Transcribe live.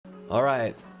All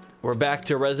right, we're back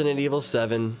to Resident Evil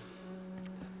 7,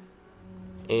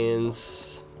 and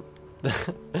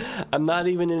I'm not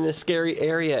even in a scary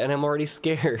area, and I'm already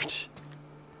scared.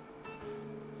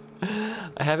 I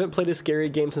haven't played a scary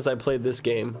game since I played this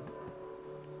game,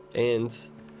 and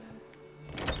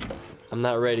I'm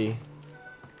not ready.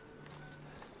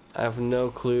 I have no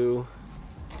clue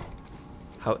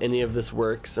how any of this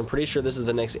works. I'm pretty sure this is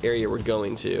the next area we're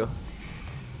going to.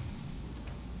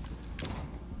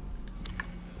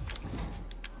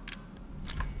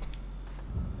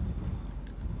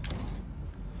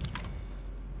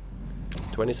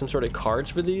 Do I need some sort of cards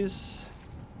for these?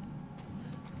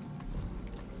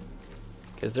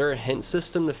 Is there a hint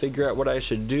system to figure out what I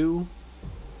should do?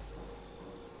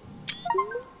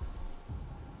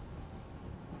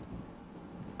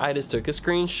 I just took a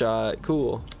screenshot.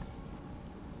 Cool.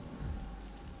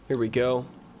 Here we go.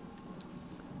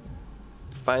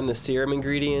 Find the serum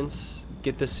ingredients.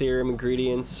 Get the serum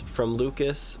ingredients from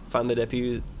Lucas. Find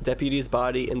the deputy's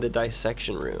body in the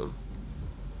dissection room.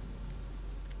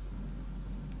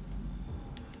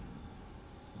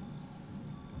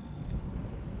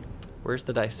 Where's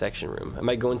the dissection room? Am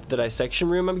I going to the dissection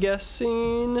room, I'm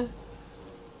guessing?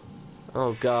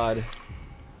 Oh, God.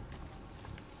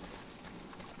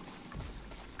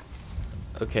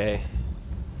 Okay.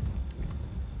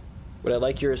 Would I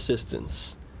like your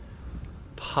assistance?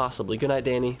 Possibly. Good night,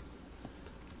 Danny.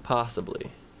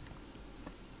 Possibly.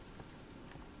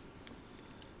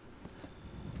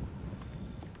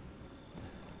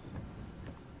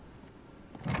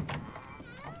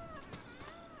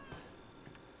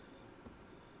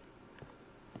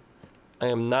 I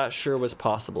am not sure what's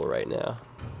possible right now.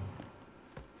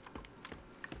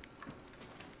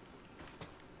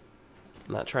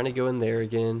 I'm not trying to go in there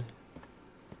again.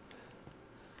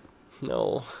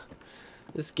 No.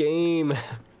 This game.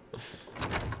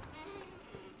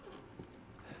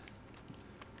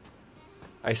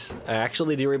 I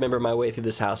actually do remember my way through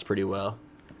this house pretty well.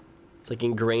 It's like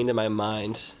ingrained in my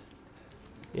mind.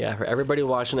 Yeah, for everybody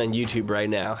watching on YouTube right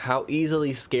now, how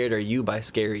easily scared are you by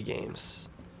scary games?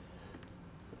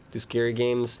 Do scary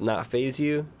games not faze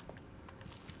you?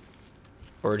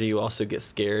 Or do you also get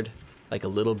scared like a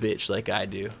little bitch like I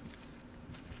do?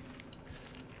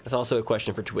 That's also a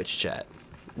question for Twitch chat.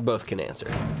 Both can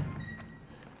answer.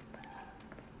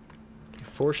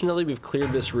 Fortunately, we've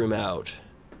cleared this room out.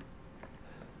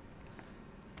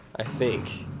 I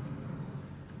think.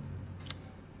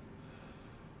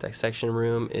 Dissection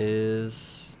room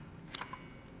is...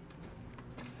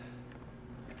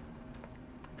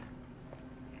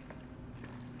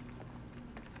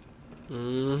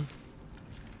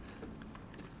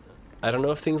 I don't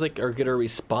know if things like are gonna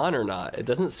respawn or not. It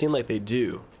doesn't seem like they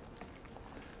do.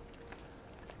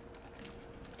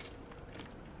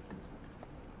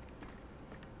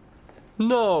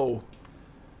 No!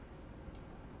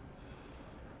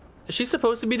 Is she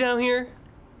supposed to be down here?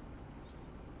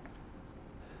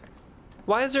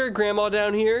 Why is there a grandma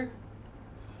down here?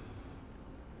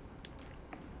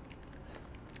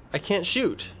 I can't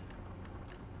shoot.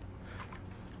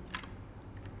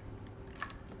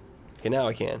 Okay, now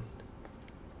I can.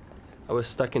 I was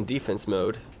stuck in defense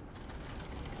mode.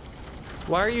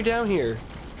 Why are you down here?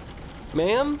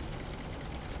 Ma'am?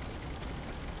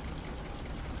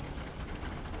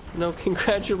 No,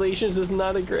 congratulations, it's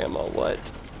not a grandma. What?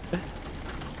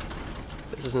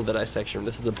 This isn't the dissection room,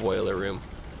 this is the boiler room.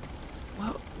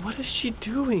 What is she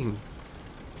doing?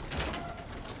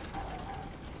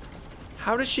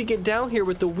 How does she get down here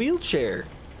with the wheelchair?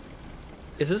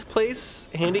 Is this place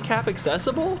handicap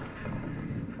accessible?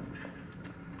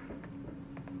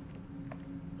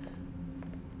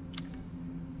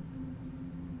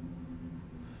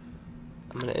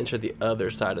 I'm gonna enter the other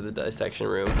side of the dissection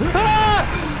room. Ah!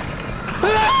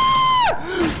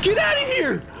 Ah! Get out of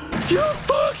here! You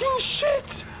fucking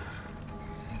shit!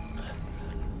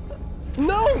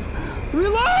 No!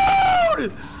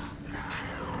 Reload!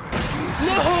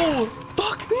 No!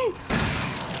 Fuck me!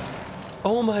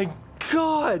 Oh my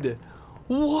god!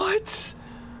 What?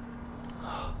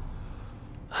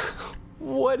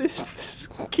 What is this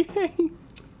game?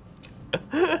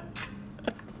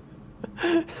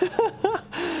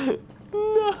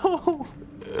 No!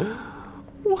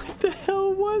 What the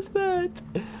hell was that?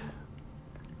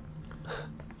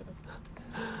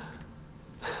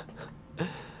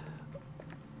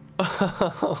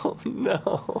 Oh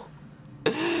no.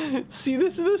 See,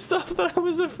 this is the stuff that I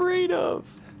was afraid of.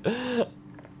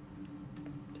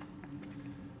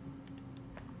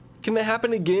 Can that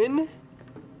happen again?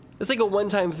 It's like a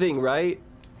one-time thing, right?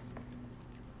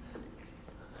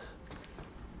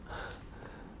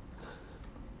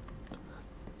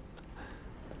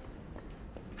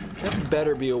 That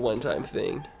better be a one-time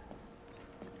thing.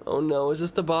 Oh no, is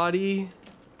this the body?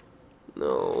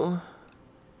 No.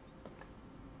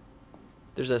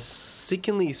 There's a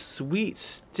sickeningly sweet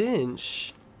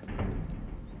stench.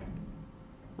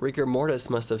 Rigor mortis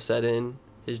must have set in.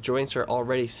 His joints are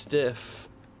already stiff.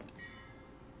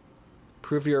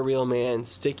 Prove you're a real man.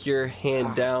 Stick your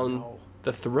hand down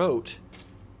the throat.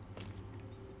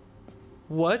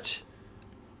 What?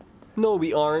 No,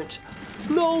 we aren't.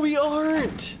 No, we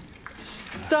aren't.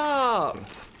 Stop.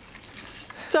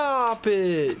 Stop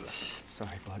it.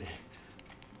 Sorry, buddy.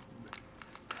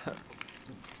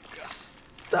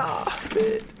 Stop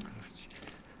it.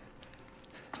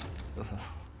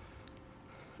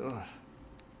 That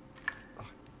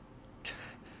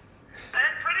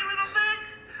pretty little thing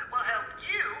will help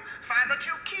you find the 2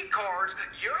 key cards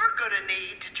you're gonna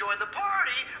need to join the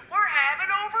party we're having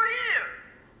over here.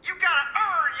 You gotta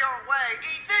earn your way,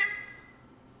 Ethan.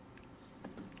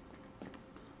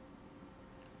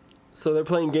 So they're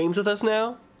playing games with us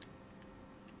now?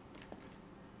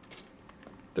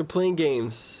 They're playing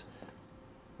games.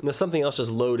 And there's something else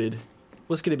just loaded.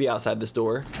 What's gonna be outside this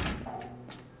door?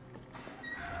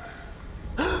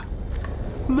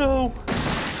 No!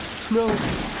 No!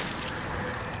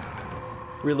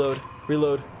 Reload,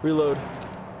 reload, reload.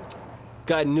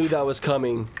 God, I knew that was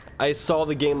coming. I saw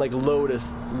the game like load a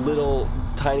little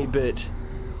tiny bit.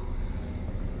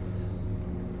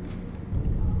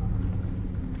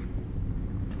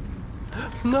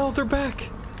 No, they're back!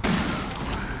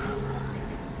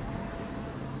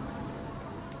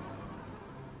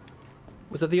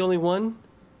 Was that the only one?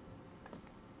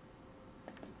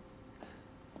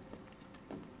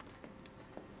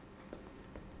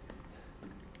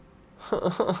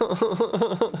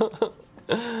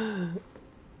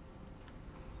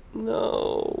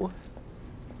 No.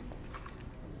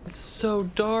 It's so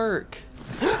dark.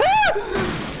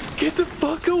 Get the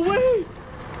fuck away!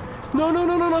 No, no,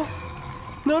 no, no, no.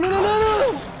 No, no, no,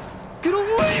 no, no! Get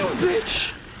away, you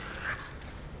bitch!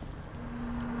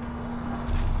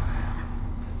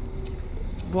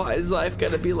 Why is life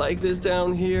gotta be like this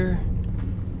down here?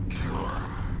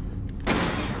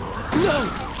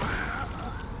 No!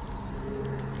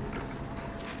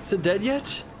 Is it dead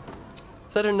yet?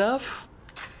 Is that enough?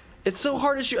 It's so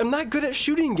hard to shoot. I'm not good at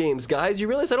shooting games, guys. You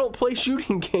realize I don't play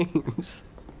shooting games.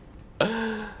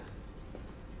 Like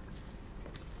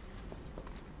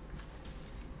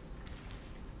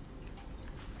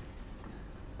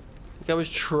I was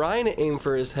trying to aim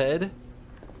for his head.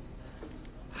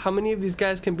 How many of these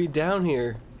guys can be down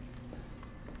here?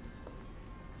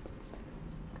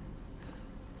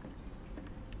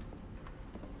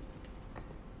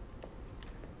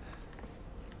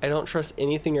 I don't trust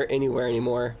anything or anywhere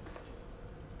anymore.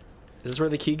 Is this where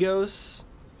the key goes?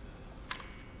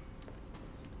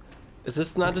 Is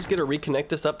this not just gonna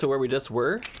reconnect us up to where we just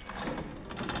were?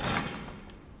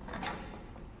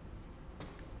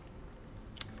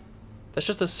 That's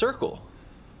just a circle.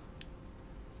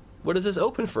 What does this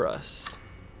open for us?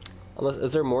 Unless,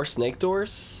 is there more snake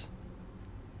doors?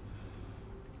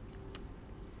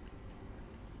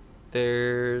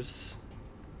 There's...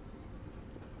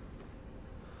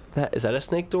 Is that a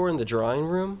snake door in the drawing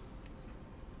room?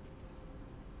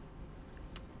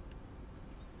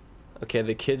 Okay,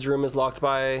 the kids' room is locked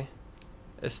by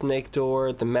a snake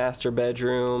door. The master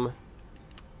bedroom.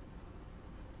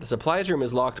 The supplies room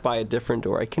is locked by a different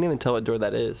door. I can't even tell what door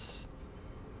that is.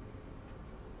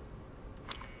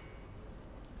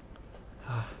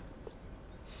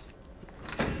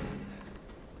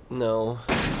 No.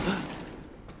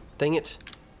 Dang it.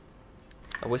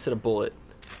 I wasted a bullet.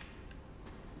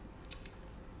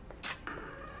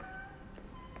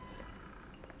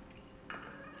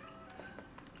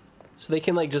 So they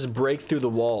can like just break through the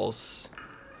walls.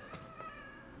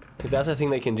 Like, that's a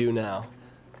thing they can do now.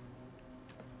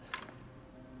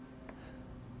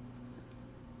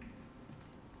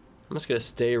 I'm just gonna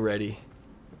stay ready.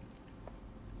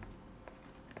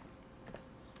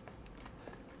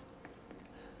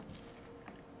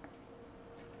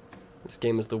 This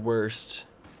game is the worst.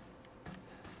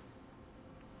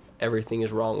 Everything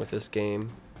is wrong with this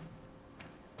game.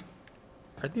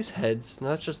 Are these heads? No,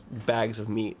 that's just bags of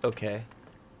meat. Okay.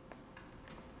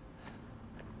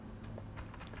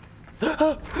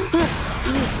 Oh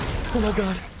my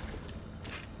god.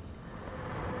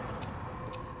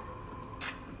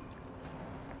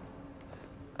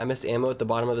 I missed ammo at the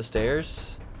bottom of the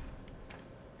stairs.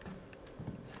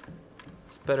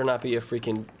 This better not be a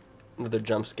freaking another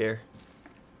jump scare.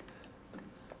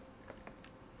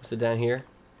 Is it down here?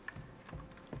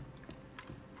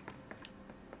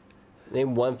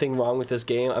 Name one thing wrong with this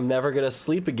game. I'm never gonna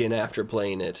sleep again after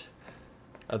playing it.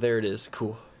 Oh, there it is.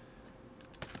 Cool.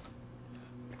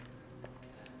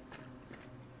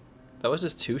 That was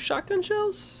just 2 shotgun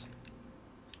shells?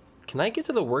 Can I get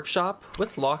to the workshop?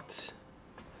 What's locked?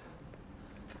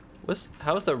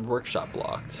 How is the workshop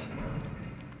locked?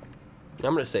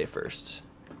 I'm gonna save first.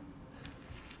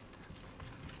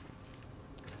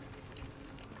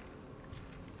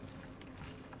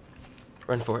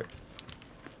 Run for it.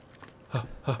 Huh,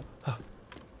 huh,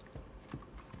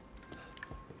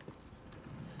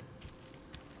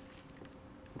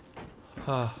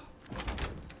 huh.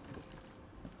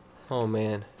 Oh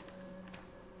man.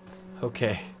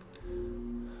 Okay.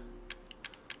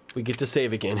 We get to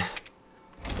save again.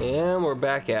 And we're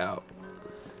back out.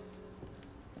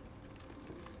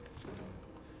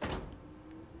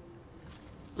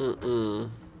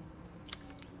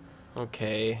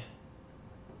 Okay.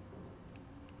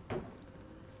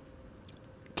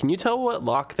 Can you tell what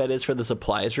lock that is for the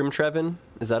supplies room, Trevin?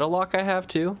 Is that a lock I have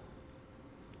too?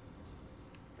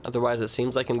 Otherwise, it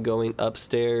seems like I'm going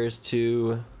upstairs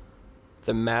to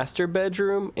the master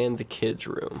bedroom and the kids'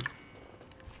 room.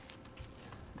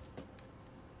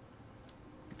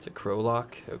 It's a crow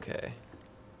lock? Okay.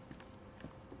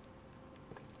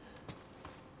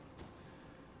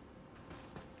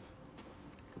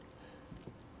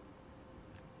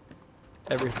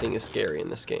 Everything is scary in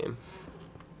this game.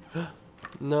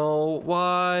 No,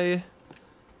 why?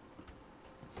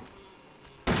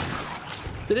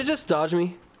 Did it just dodge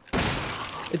me?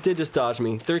 It did just dodge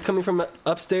me. They're coming from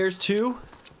upstairs too?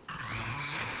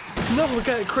 No, we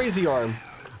got a crazy arm.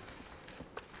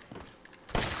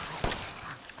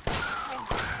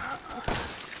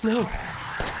 No.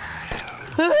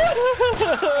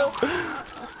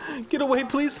 Get away,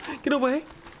 please. Get away.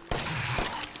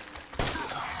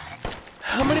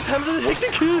 How many times does it take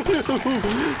to kill?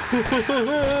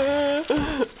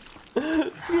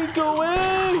 Please go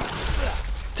away.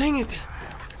 Dang it.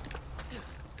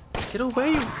 Get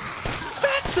away, you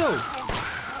fatso!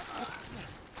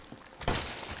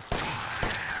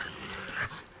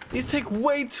 These take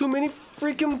way too many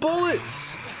freaking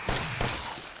bullets!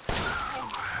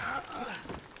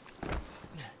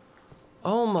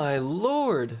 Oh my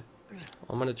lord!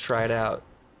 I'm gonna try it out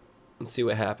and see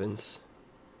what happens.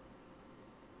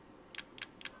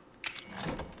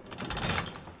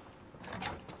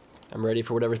 I'm ready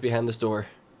for whatever's behind this door,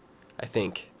 I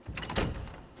think.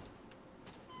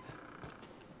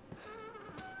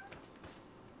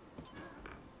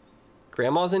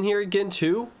 Grandma's in here again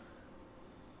too?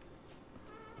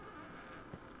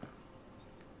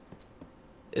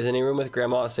 Is any room with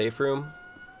Grandma a safe room?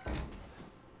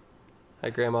 Hi,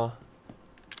 Grandma.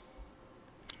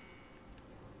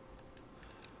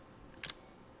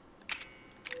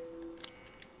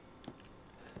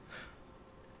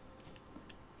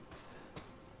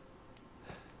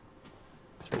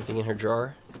 Is there anything in her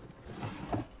drawer?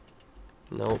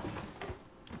 Nope.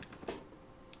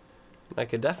 I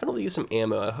could definitely use some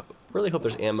ammo. I really hope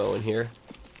there's ammo in here.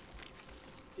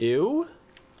 Ew?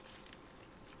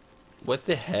 What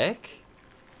the heck?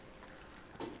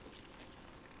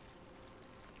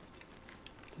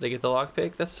 Did I get the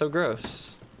lockpick? That's so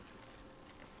gross.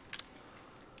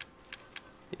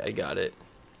 Yeah, I got it.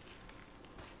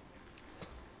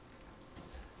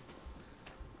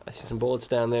 I see some bullets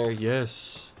down there.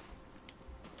 Yes.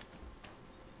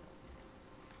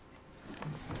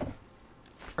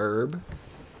 Herb.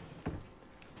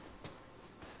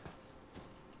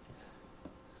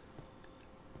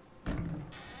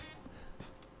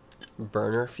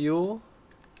 Burner fuel.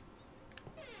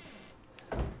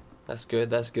 That's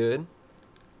good, that's good.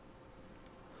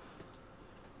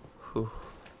 Whew.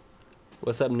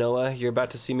 What's up, Noah? You're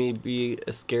about to see me be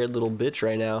a scared little bitch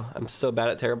right now. I'm so bad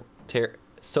at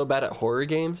so bad at horror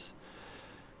games.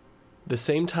 The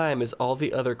same time as all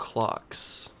the other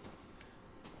clocks.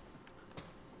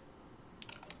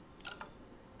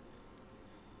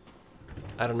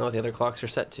 I don't know what the other clocks are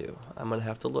set to. I'm gonna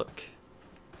have to look.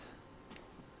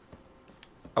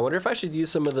 I wonder if I should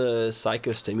use some of the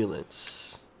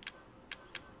psychostimulants.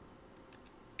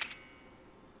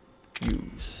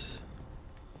 Use.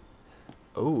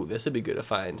 Oh, this would be good to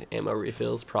find ammo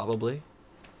refills, probably.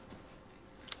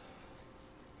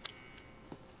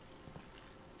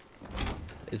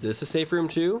 Is this a safe room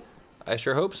too? I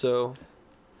sure hope so.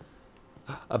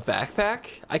 A backpack?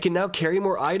 I can now carry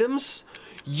more items?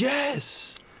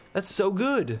 Yes! That's so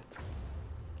good.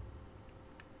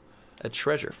 A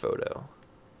treasure photo.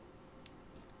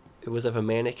 It was of a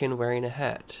mannequin wearing a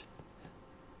hat.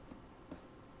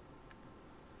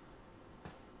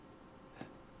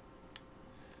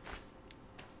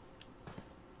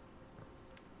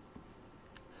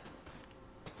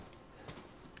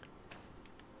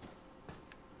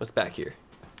 What's back here?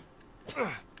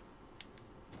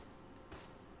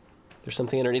 There's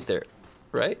something underneath there,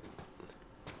 right?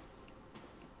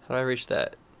 How do I reach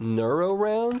that? Neuro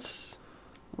rounds?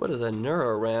 What is a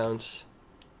neuro round?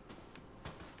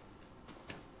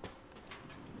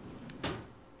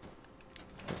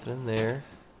 Nothing in there.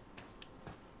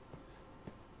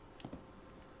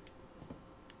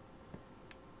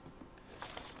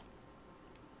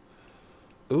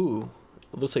 Ooh,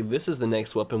 it looks like this is the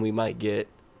next weapon we might get.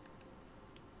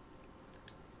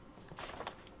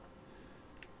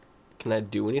 Can I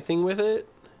do anything with it?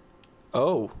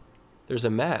 Oh, there's a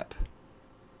map.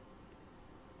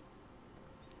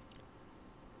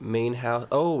 Main house.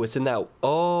 Oh, it's in that.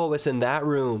 Oh, it's in that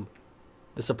room.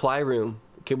 The supply room.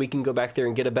 Okay, we can go back there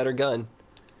and get a better gun.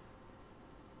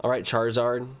 All right,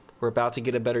 Charizard. We're about to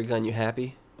get a better gun. You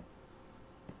happy?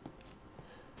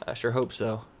 I sure hope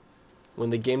so.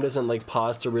 When the game doesn't like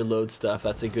pause to reload stuff,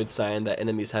 that's a good sign that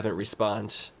enemies haven't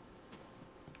respawned.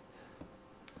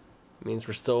 It means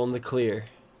we're still in the clear.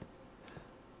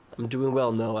 I'm doing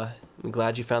well, Noah. I'm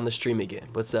glad you found the stream again.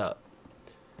 What's up?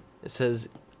 It says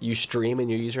you stream in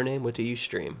your username. What do you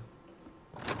stream?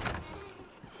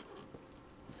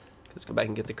 Let's go back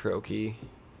and get the crow key.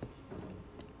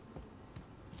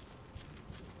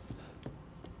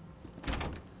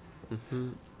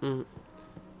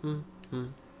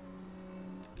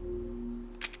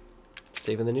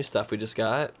 Saving the new stuff we just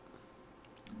got.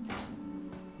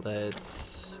 Let's...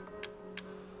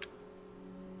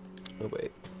 Oh,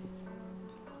 wait.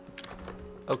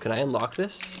 Oh, can I unlock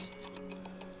this?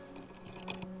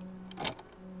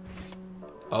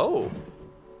 Oh!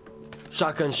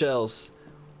 Shotgun shells!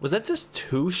 Was that just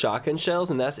 2 shotgun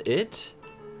shells and that's it?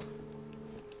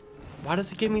 Why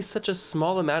does it give me such a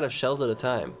small amount of shells at a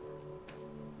time?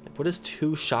 Like, what is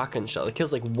 2 shotgun shells? It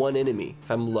kills like 1 enemy if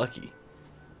I'm lucky.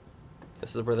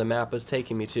 This is where the map was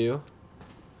taking me to.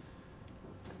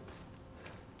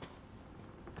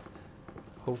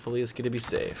 Hopefully it's gonna be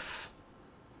safe.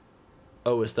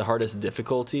 Oh, it's the hardest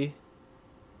difficulty?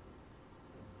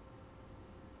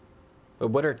 But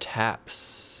what are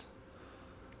taps?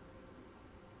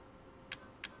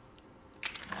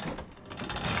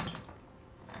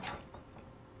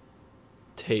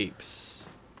 Tapes.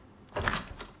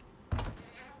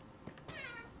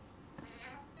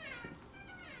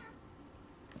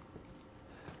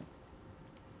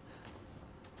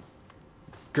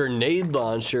 Grenade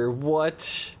launcher,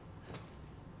 what?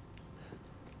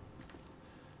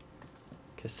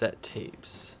 Cassette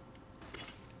tapes.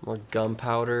 More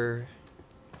gunpowder.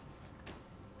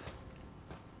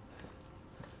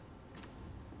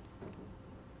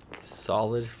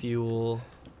 Solid fuel.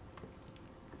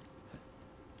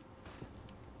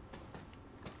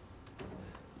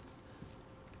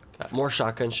 Got more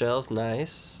shotgun shells,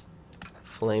 nice.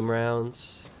 Flame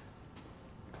rounds.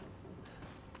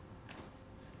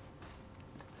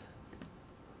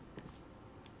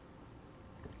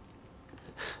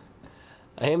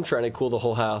 I am trying to cool the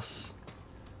whole house.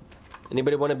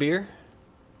 Anybody want a beer?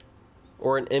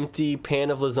 Or an empty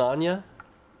pan of lasagna?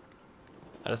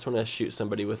 I just want to shoot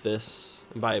somebody with this.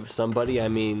 And by somebody, I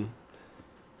mean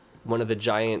one of the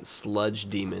giant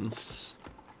sludge demons.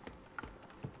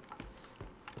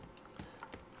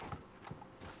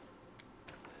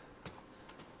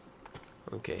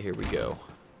 Okay, here we go.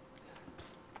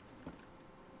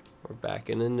 We're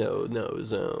back in the no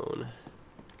zone.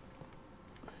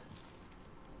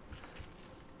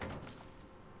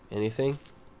 Anything?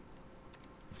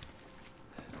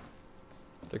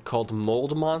 They're called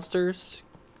mold monsters?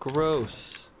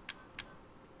 Gross.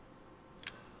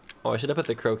 Oh, I should have put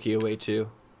the crow key away too.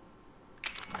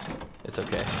 It's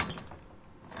okay.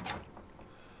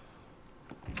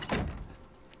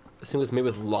 This thing was made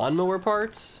with lawnmower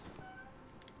parts?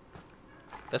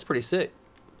 That's pretty sick.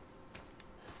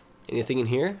 Anything in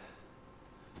here?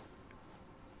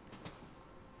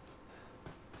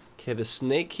 Okay, the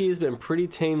snake key has been pretty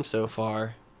tame so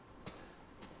far.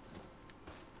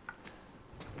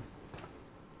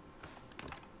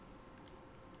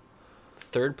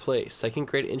 Third place, second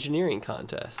grade engineering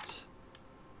contest.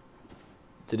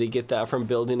 Did he get that from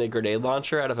building a grenade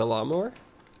launcher out of a lawnmower?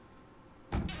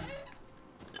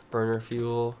 Burner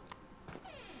fuel.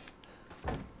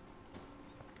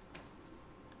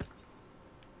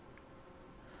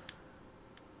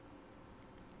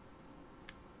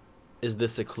 Is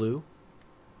this a clue?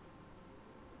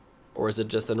 Or is it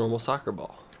just a normal soccer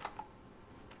ball?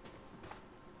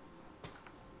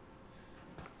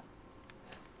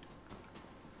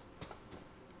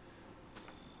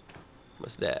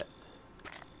 What's that?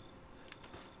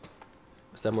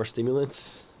 Was that more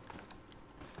stimulants?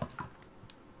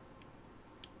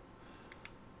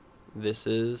 This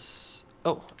is...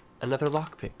 Oh, another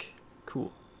lockpick.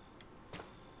 Cool.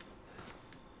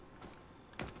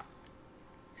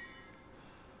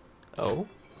 Oh?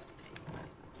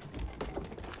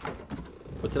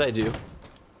 What did I do?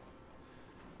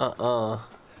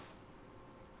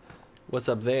 What's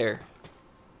up there?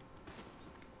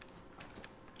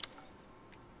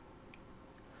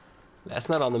 That's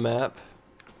not on the map.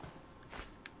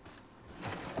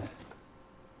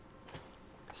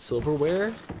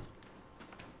 Silverware?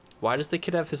 Why does the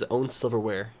kid have his own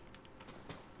silverware?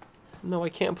 No, I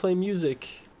can't play music.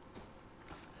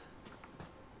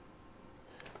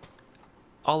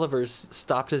 Oliver's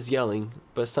stopped his yelling,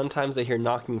 but sometimes I hear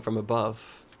knocking from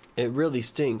above. It really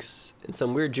stinks, and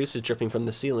some weird juice is dripping from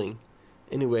the ceiling.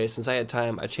 Anyway, since I had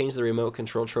time, I changed the remote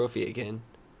control trophy again.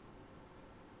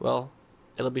 Well,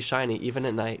 it'll be shiny even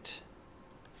at night.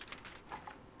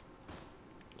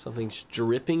 Something's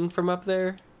dripping from up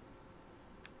there?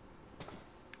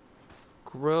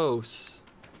 Gross.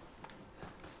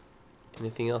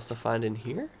 Anything else to find in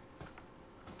here?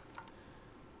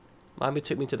 Mommy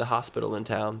took me to the hospital in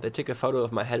town. They took a photo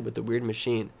of my head with the weird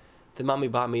machine. Then Mommy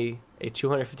bought me a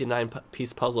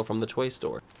 259-piece puzzle from the toy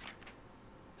store.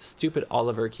 Stupid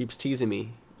Oliver keeps teasing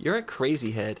me. You're a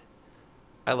crazy head.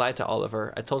 I lied to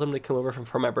Oliver. I told him to come over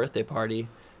for my birthday party,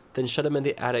 then shut him in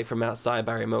the attic from outside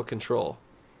by remote control.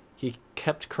 He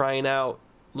kept crying out,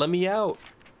 "Let me out!"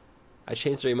 I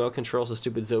changed the remote control so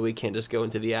stupid Zoe can't just go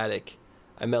into the attic.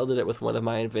 I melded it with one of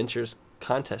my Adventures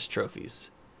contest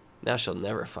trophies. Now she'll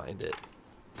never find it.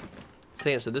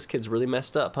 Sam, so this kid's really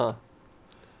messed up, huh?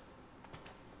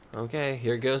 Okay,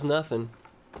 here goes nothing.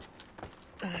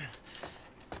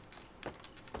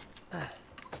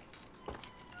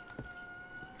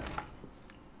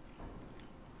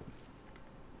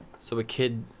 So a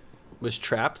kid was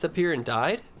trapped up here and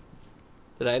died?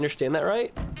 Did I understand that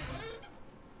right?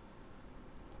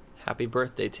 Happy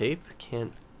birthday tape.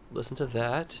 Can't listen to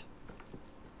that.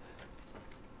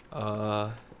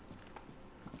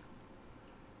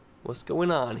 What's going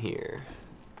on here?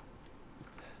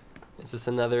 Is this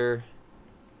another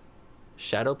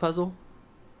shadow puzzle?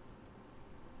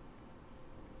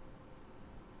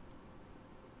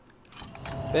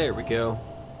 There we go.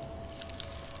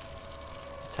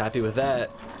 It's happy with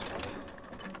that.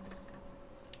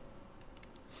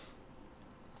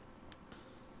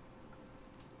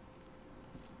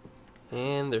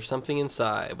 And there's something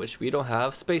inside, which we don't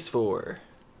have space for.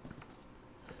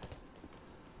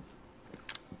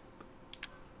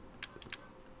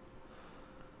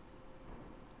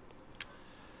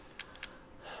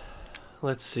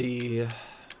 Let's see. I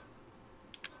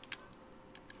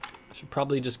should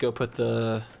probably just go put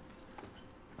the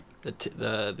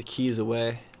keys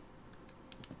away.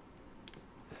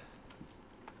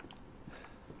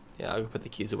 Yeah, I'll go put the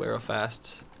keys away real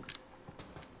fast.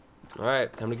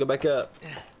 Alright, time to go back up.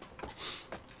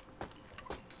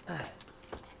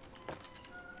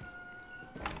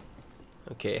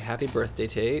 Okay, happy birthday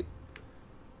tape.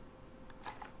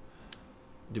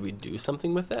 Do we do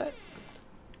something with that?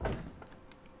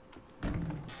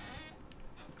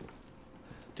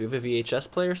 Do we have a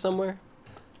VHS player somewhere?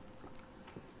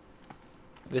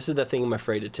 This is the thing I'm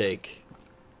afraid to take.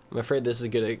 I'm afraid this is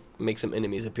gonna make some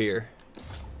enemies appear.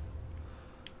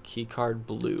 Keycard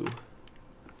blue.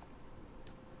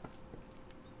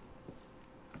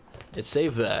 It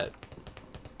saved that.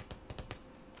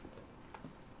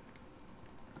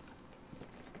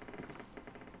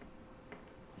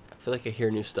 I feel like I hear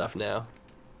new stuff now.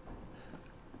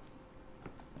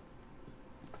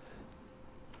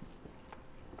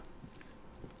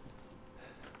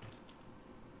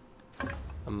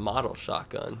 A model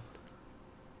shotgun.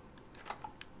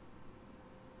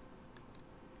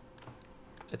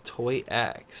 A toy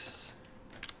axe.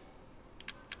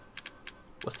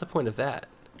 What's the point of that?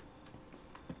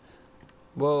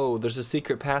 Whoa, there's a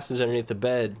secret passage underneath the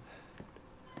bed.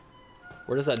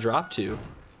 Where does that drop to?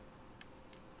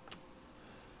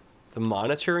 The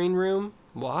monitoring room?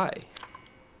 Why?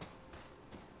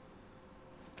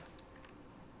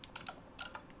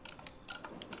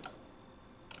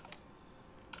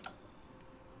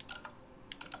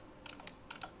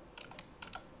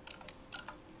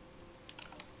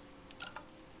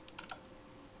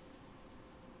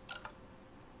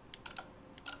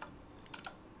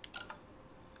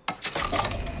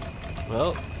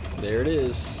 Well, there it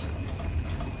is.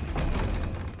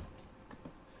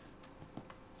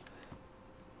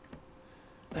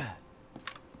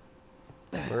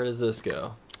 Where does this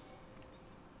go?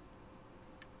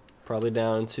 Probably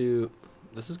down to...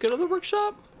 This is go to the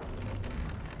workshop?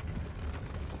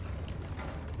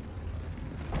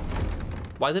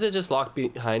 Why did it just lock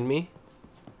behind me?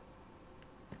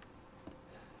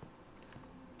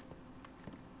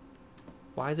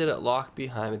 Why did it lock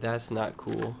behind me? That's not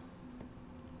cool.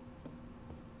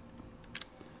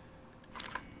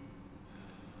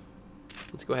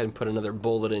 Let's go ahead and put another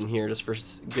bullet in here just for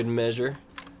good measure.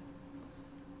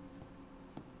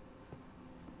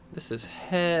 This is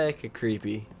hecka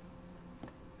creepy.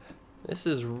 This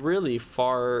is really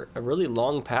far, a really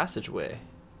long passageway.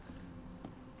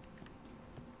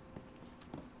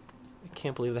 I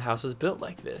can't believe the house is built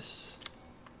like this.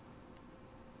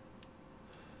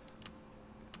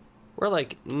 We're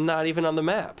like not even on the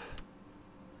map.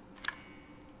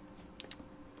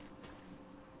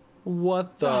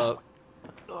 What the?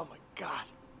 Oh my God.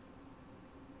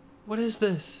 What is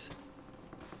this?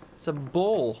 It's a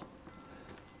bowl.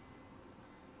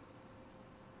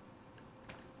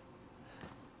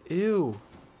 Ew.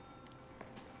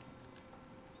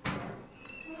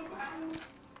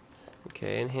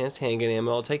 Okay, enhanced handgun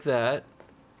ammo. I'll take that.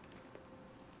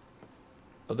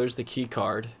 Oh, there's the key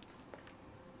card.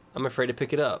 I'm afraid to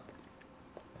pick it up.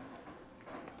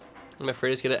 I'm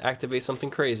afraid it's gonna activate something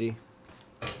crazy.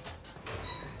 I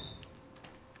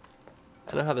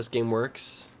know how this game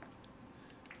works.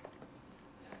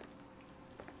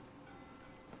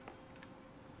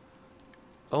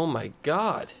 Oh my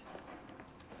God.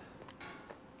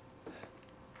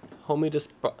 Homie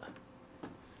just...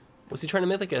 Was he trying to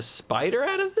make like a spider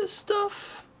out of this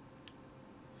stuff?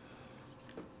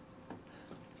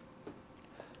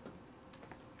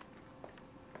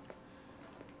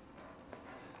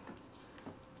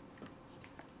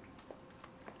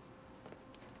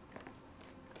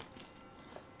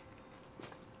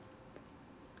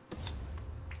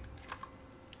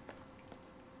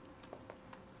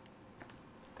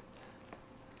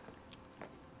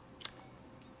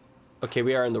 Okay,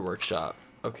 we are in the workshop.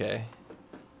 Okay.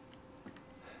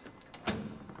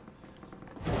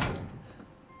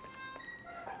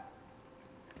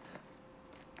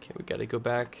 Okay, we gotta go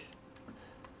back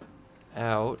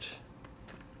out.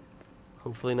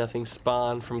 Hopefully nothing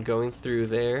spawned from going through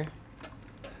there.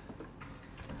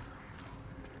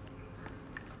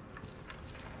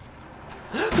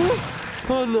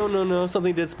 Oh, no, no, no.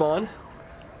 Something did spawn.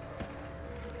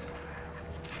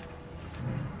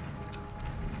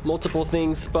 Multiple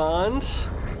things spawned.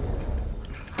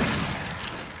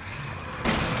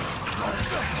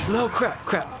 No, crap,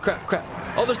 crap, crap, crap.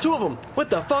 Oh, there's two of them.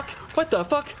 What the fuck? What the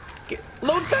fuck?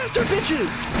 Load faster,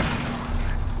 bitches!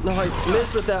 No, I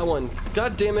missed with that one.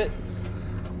 God damn it.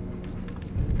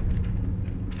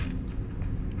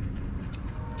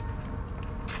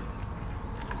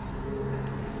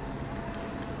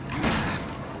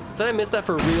 Did I miss that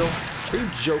for real? Are you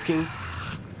joking?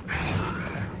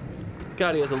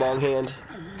 God, he has a long hand.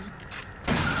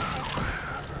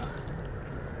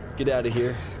 Get out of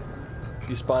here.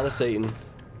 You spawn of Satan.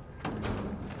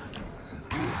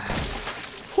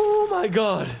 Oh my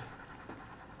God.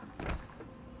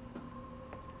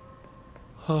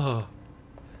 Oh.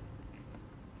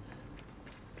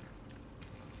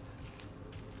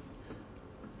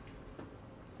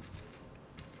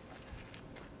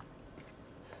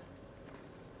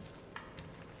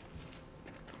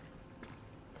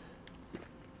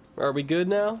 Are we good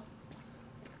now?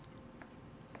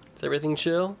 Is everything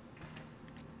chill?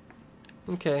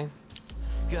 Okay.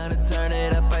 Gonna turn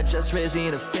it up, I just raising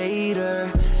a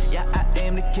fader. Yeah, I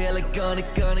aim to kill it, gonna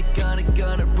run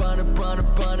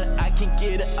it. I can't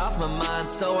get it off my mind,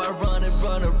 so I run it,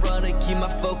 keep my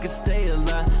focus, stay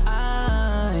alive.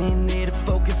 I need to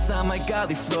focus on my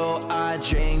godly flow. I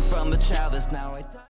drink from the chalice, now I